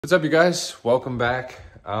What's up, you guys? Welcome back.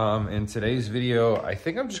 In today's video, I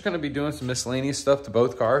think I'm just going to be doing some miscellaneous stuff to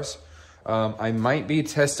both cars. I might be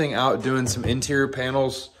testing out doing some interior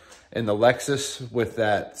panels in the Lexus with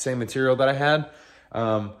that same material that I had.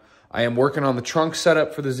 I am working on the trunk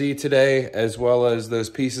setup for the Z today, as well as those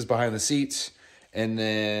pieces behind the seats. And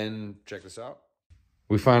then check this out.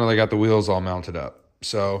 We finally got the wheels all mounted up.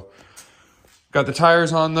 So got the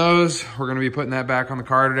tires on those. We're going to be putting that back on the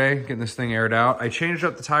car today, getting this thing aired out. I changed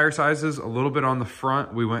up the tire sizes a little bit on the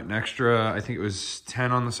front. We went an extra, I think it was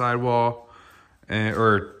 10 on the sidewall,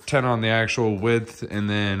 or 10 on the actual width, and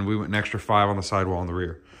then we went an extra 5 on the sidewall on the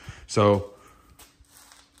rear. So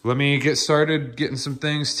let me get started getting some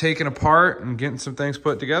things taken apart and getting some things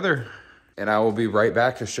put together. And I will be right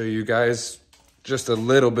back to show you guys just a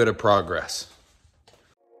little bit of progress.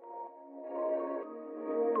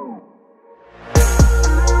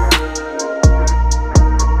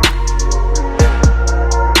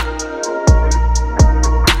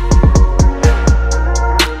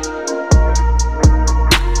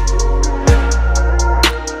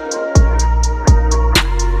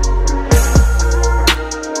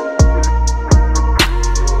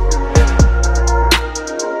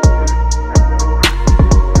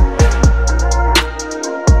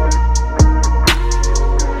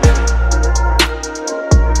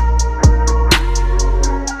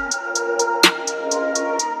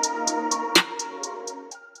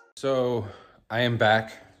 So I am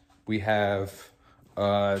back. We have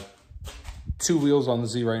 2 wheels on the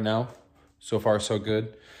Z right now. So far, so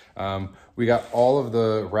good. We got all of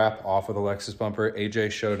the wrap off of the Lexus bumper.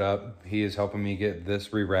 AJ showed up. He is helping me get this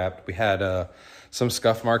rewrapped. We had some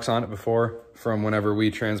scuff marks on it before from whenever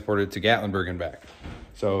we transported it to Gatlinburg and back.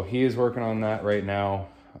 So he is working on that right now.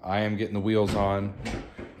 I am getting the wheels on,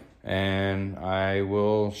 and I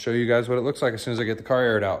will show you guys what it looks like as soon as I get the car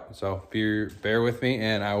aired out. So bear with me,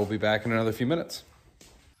 and I will be back in another few minutes.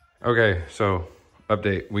 Okay, so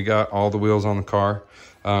update. We got all the wheels on the car.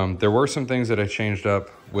 There were some things that I changed up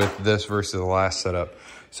with this versus the last setup.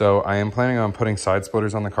 So I am planning on putting side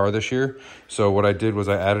splitters on the car this year. So what I did was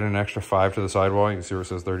I added an extra 5 to the sidewall. You can see where it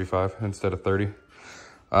says 35 instead of 30.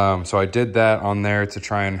 So I did that on there to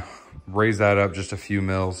try and raise that up just a few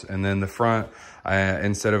mils. And then the front,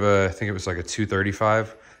 instead of I think it was like a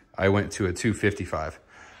 235, I went to a 255.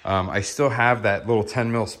 I still have that little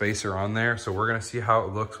 10 mil spacer on there. So we're gonna see how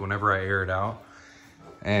it looks whenever I air it out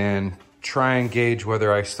and try and gauge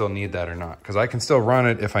whether I still need that or not. Because I can still run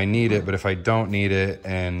it if I need it, but if I don't need it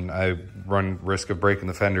and I run risk of breaking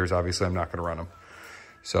the fenders, obviously I'm not gonna run them.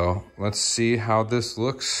 So let's see how this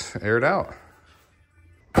looks aired out.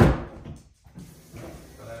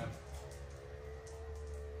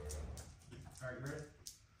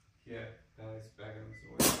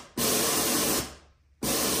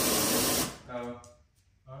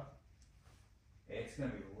 It's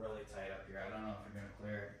gonna be really tight up here. I don't know if you're gonna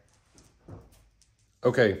clear it.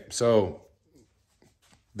 Okay, so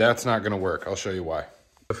that's not gonna work. I'll show you why.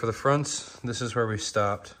 For the fronts, this is where we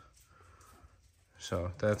stopped.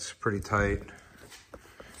 So that's pretty tight.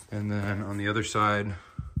 And then on the other side,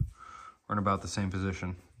 we're in about the same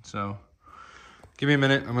position. So give me a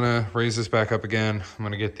minute. I'm gonna raise this back up again. I'm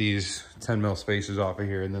gonna get these 10 mil spacers off of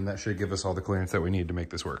here, and then that should give us all the clearance that we need to make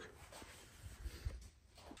this work.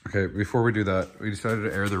 Okay, before we do that, we decided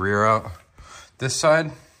to air the rear out. This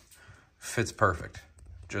side fits perfect.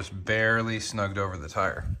 Just barely snugged over the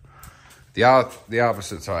tire. The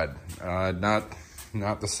opposite side, not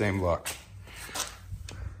the same luck.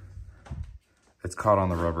 It's caught on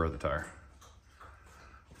the rubber of the tire.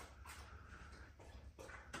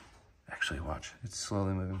 Actually, watch, it's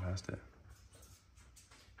slowly moving past it.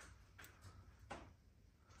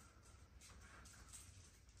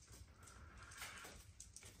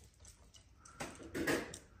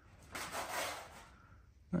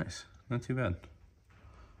 Nice, not too bad.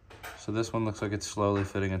 So this one looks like it's slowly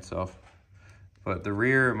fitting itself, but the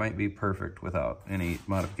rear might be perfect without any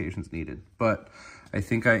modifications needed. But I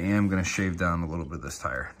think I am gonna shave down a little bit of this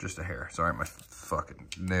tire, just a hair. Sorry, my fucking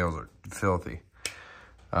nails are filthy.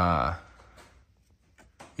 Yeah,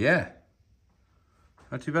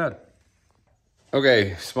 not too bad.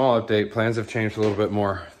 Okay, small update. Plans have changed a little bit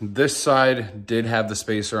more. This side did have the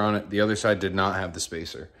spacer on it. The other side did not have the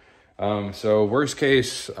spacer. So worst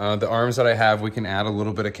case, the arms that I have, we can add a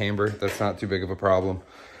little bit of camber. That's not too big of a problem.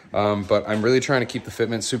 But I'm really trying to keep the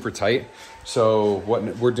fitment super tight. So what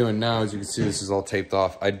we're doing now, as you can see, this is all taped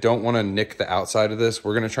off. I don't want to nick the outside of this.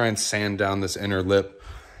 We're going to try and sand down this inner lip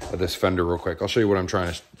of this fender real quick. I'll show you what I'm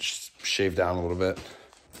trying to shave down a little bit.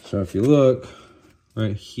 So if you look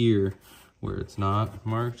right here where it's not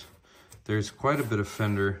marked, there's quite a bit of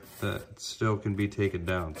fender that still can be taken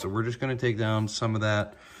down. So we're just gonna take down some of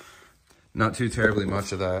that, not too terribly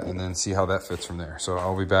much of that, and then see how that fits from there. So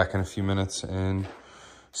I'll be back in a few minutes and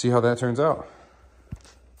see how that turns out.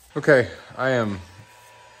 Okay,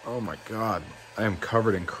 oh my God, I am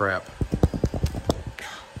covered in crap.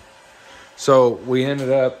 So we ended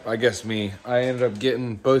up, I ended up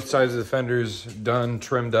getting both sides of the fenders done,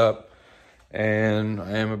 trimmed up, and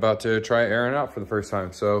I am about to try airing out for the first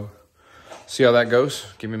time. So see how that goes.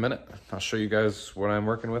 Give me a minute. I'll show you guys what I'm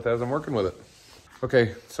working with as I'm working with it.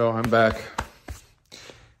 Okay, so I'm back.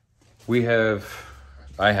 I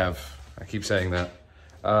keep saying that.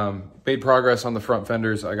 Made progress on the front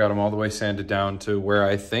fenders. I got them all the way sanded down to where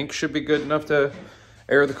I think should be good enough to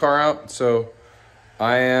air the car out. So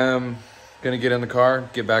I am gonna get in the car,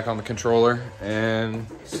 get back on the controller, and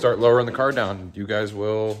start lowering the car down.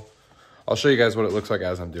 I'll show you guys what it looks like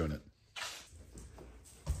as I'm doing it.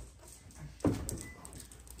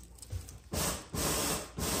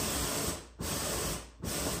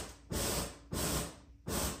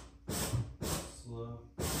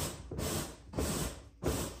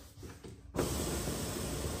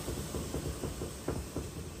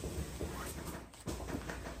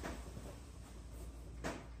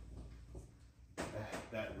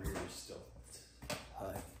 That rear is still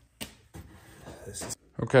high.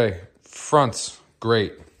 Okay, fronts,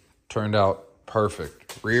 great. Turned out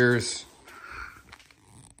perfect. Rears,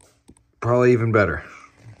 probably even better.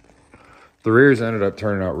 The rears ended up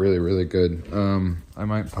turning out really, really good. I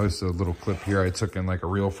might post a little clip here I took in like a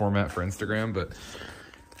reel format for Instagram, but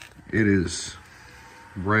it is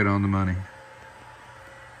right on the money.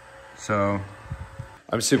 So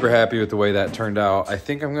I'm super happy with the way that turned out. I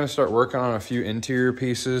think I'm gonna start working on a few interior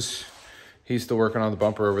pieces. He's still working on the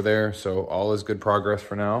bumper over there, so all is good progress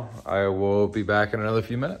for now. I will be back in another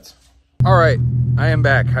few minutes. All right, I am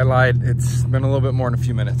back. I lied. It's been a little bit more than a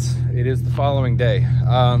few minutes. It is the following day.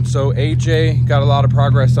 So AJ got a lot of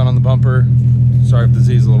progress done on the bumper. Sorry if the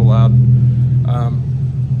Z is a little loud.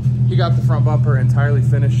 He got the front bumper entirely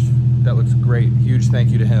finished. That looks great. Huge thank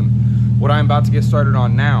you to him. What I'm about to get started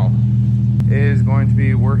on now is going to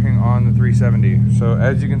be working on the 370. So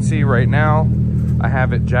as you can see right now, I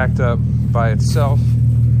have it jacked up by itself.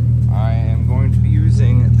 I am going to be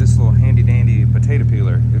using this little handy dandy potato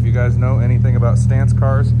peeler. If you guys know anything about stance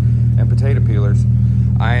cars and potato peelers,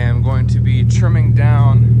 I am going to be trimming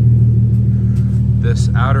down this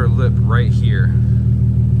outer lip right here,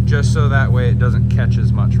 just so that way it doesn't catch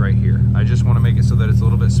as much right here. I just want to make it so that it's a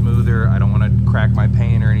little bit smoother. I don't want to crack my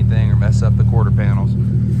paint or anything or mess up the quarter panels.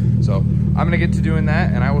 So I'm gonna get to doing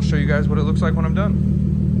that, and I will show you guys what it looks like when I'm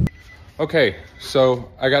done. Okay,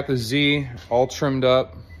 so I got the Z all trimmed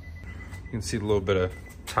up. You can see the little bit of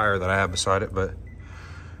tire that I have beside it, but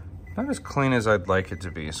not as clean as I'd like it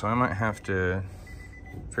to be. So I might have to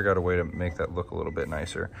figure out a way to make that look a little bit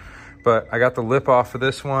nicer. But I got the lip off of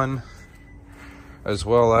this one, as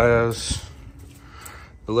well as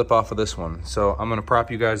the lip off of this one. So I'm gonna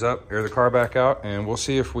prop you guys up, air the car back out, and we'll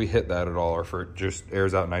see if we hit that at all or if it just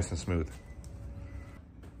airs out nice and smooth.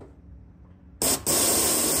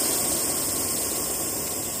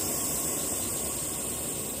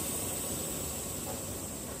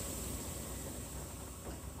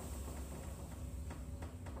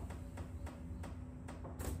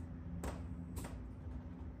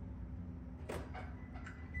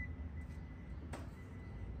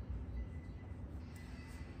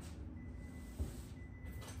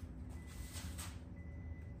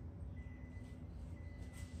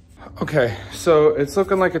 Okay, so it's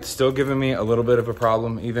looking like it's still giving me a little bit of a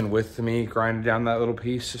problem, even with me grinding down that little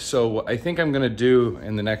piece. So what I think I'm gonna do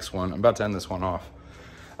in the next one, I'm about to end this one off.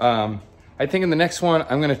 I think in the next one,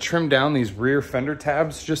 I'm gonna trim down these rear fender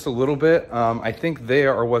tabs just a little bit. I think they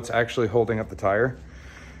are what's actually holding up the tire.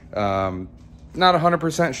 Not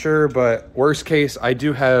 100% sure, but worst case, I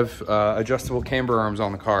do have adjustable camber arms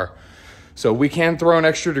on the car. So we can throw an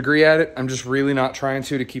extra degree at it. I'm just really not trying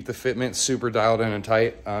to keep the fitment super dialed in and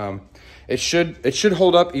tight. It should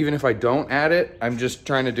hold up even if I don't add it. I'm just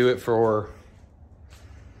trying to do it for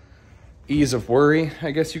ease of worry,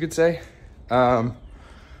 I guess you could say.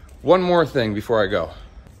 One more thing before I go.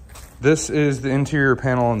 This is the interior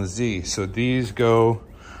panel on the Z. So these go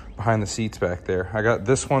behind the seats back there. I got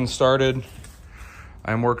this one started.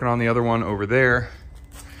 I'm working on the other one over there,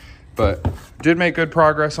 but did make good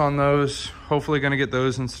progress on those. Hopefully gonna get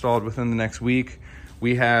those installed within the next week.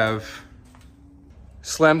 We have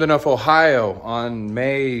Slammed Enough Ohio on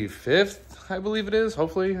May 5th, I believe it is.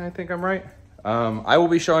 Hopefully, I think I'm right. I will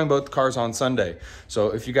be showing both cars on Sunday. So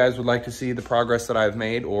if you guys would like to see the progress that I've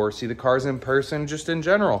made or see the cars in person, just in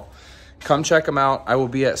general, come check them out. I will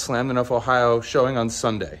be at Slammed Enough Ohio showing on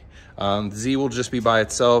Sunday. Z will just be by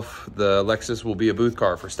itself. The Lexus will be a booth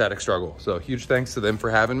car for Static Struggle. So huge thanks to them for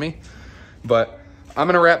having me. But I'm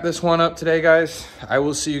gonna wrap this one up today, guys. I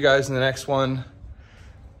will see you guys in the next one.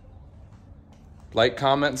 Like,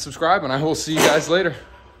 comment, and subscribe, and I will see you guys later.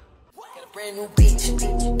 Got a brand new beach,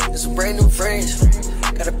 and some brand new friends.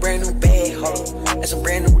 Got a brand new bag, ho, and some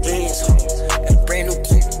brand new ends, ho. Got a brand new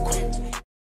key.